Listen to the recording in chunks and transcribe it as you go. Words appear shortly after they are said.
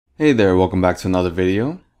Hey there, welcome back to another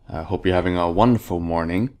video. I hope you're having a wonderful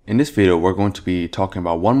morning. In this video, we're going to be talking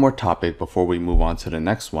about one more topic before we move on to the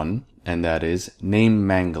next one, and that is name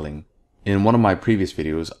mangling. In one of my previous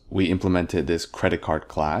videos, we implemented this credit card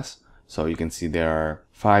class. So you can see there are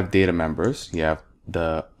 5 data members. You have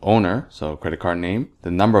the owner, so credit card name,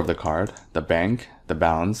 the number of the card, the bank, the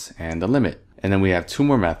balance, and the limit. And then we have 2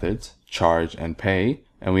 more methods, charge and pay.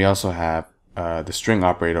 And we also have the string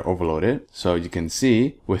operator overloaded. So you can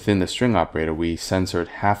see within the string operator, we censored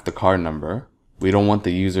half the card number. We don't want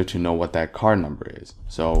the user to know what that card number is.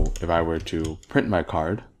 So if I were to print my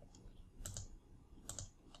card,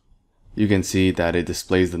 you can see that it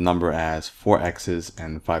displays the number as 4 X's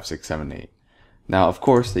and 5, 6, 7, 8. Now, of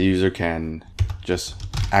course, the user can just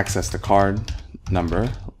access the card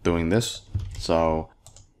number doing this. So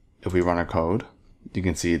if we run our code, you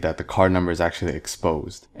can see that the card number is actually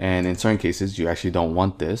exposed. And in certain cases, you actually don't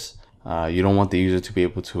want this. You don't want the user to be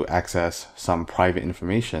able to access some private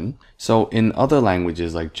information. So in other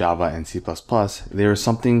languages like Java and C++, there is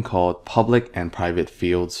something called public and private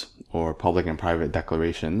fields, or public and private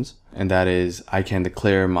declarations. And that is, I can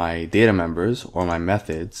declare my data members or my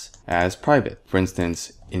methods as private. For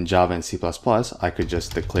instance, in Java and C++, I could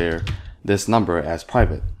just declare this number as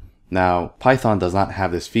private. Now, Python does not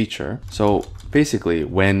have this feature. So basically,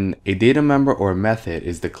 when a data member or method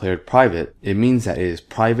is declared private, it means that it is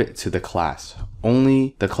private to the class.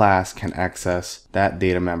 Only the class can access that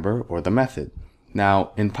data member or the method.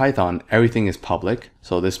 Now, in Python, everything is public.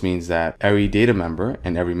 So this means that every data member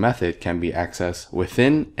and every method can be accessed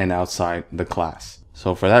within and outside the class.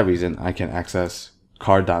 So for that reason, I can access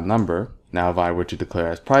card.number. Now, if I were to declare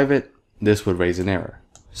as private, this would raise an error.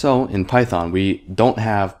 So in Python, we don't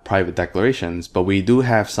have private declarations, but we do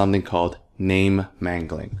have something called name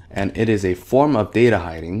mangling. And it is a form of data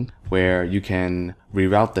hiding where you can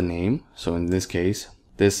reroute the name. So in this case,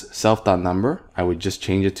 this self.number, I would just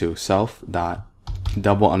change it to self._number.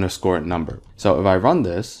 So if I run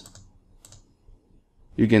this,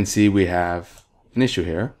 you can see we have an issue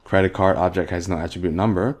here. Credit card object has no attribute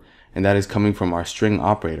number, and that is coming from our string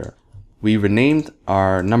operator. We renamed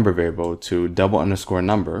our number variable to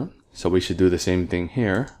 _number, so we should do the same thing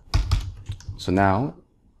here. So now,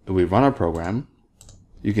 if we run our program,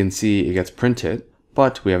 you can see it gets printed,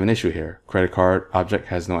 but we have an issue here. Credit card object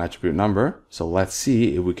has no attribute number, so let's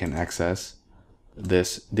see if we can access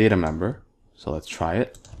this data member. So let's try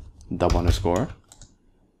it, _,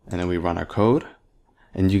 and then we run our code,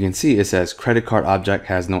 and you can see it says credit card object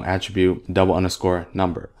has no attribute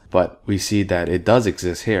 _number. But we see that it does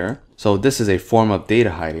exist here. So this is a form of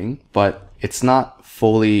data hiding, but it's not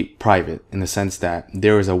fully private in the sense that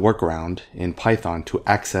there is a workaround in Python to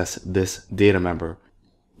access this data member.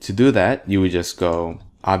 To do that, you would just go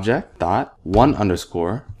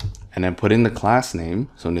object.one_, and then put in the class name.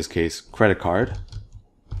 So in this case, credit card,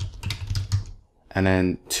 and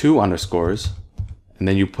then 2 underscores, and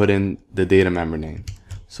then you put in the data member name.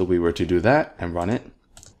 So we were to do that and run it,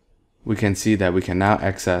 we can see that we can now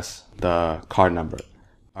access the card number.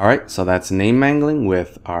 Alright, so that's name mangling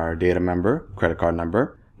with our data member, credit card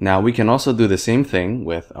number. Now we can also do the same thing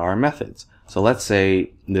with our methods. So let's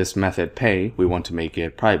say this method pay, we want to make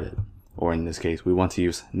it private. Or in this case, we want to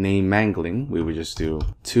use name mangling, we would just do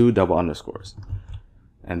 2 _.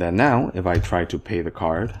 And then now, if I try to pay the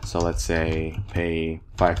card, so let's say pay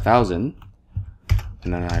 5,000,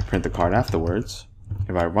 and then I print the card afterwards.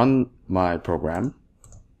 If I run my program,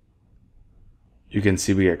 you can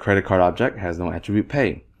see we get credit card object has no attribute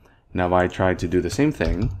pay. Now if I try to do the same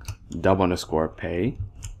thing, _pay,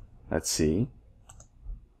 let's see,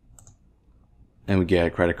 and we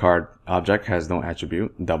get credit card object has no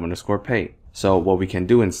attribute _pay. So what we can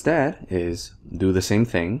do instead is do the same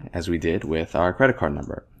thing as we did with our credit card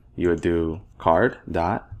number. You would do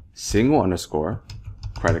card._,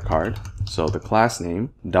 credit card, so the class name,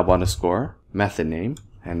 _, method name,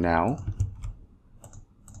 and now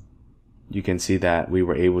you can see that we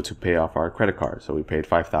were able to pay off our credit card. So we paid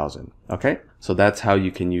 5,000. Okay, so that's how you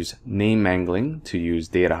can use name mangling to use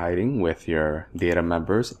data hiding with your data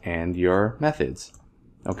members and your methods.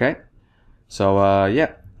 Okay, so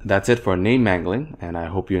yeah, that's it for name mangling, and I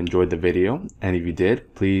hope you enjoyed the video. And if you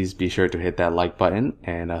did, please be sure to hit that like button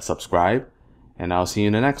and subscribe, and I'll see you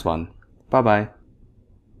in the next one. Bye bye.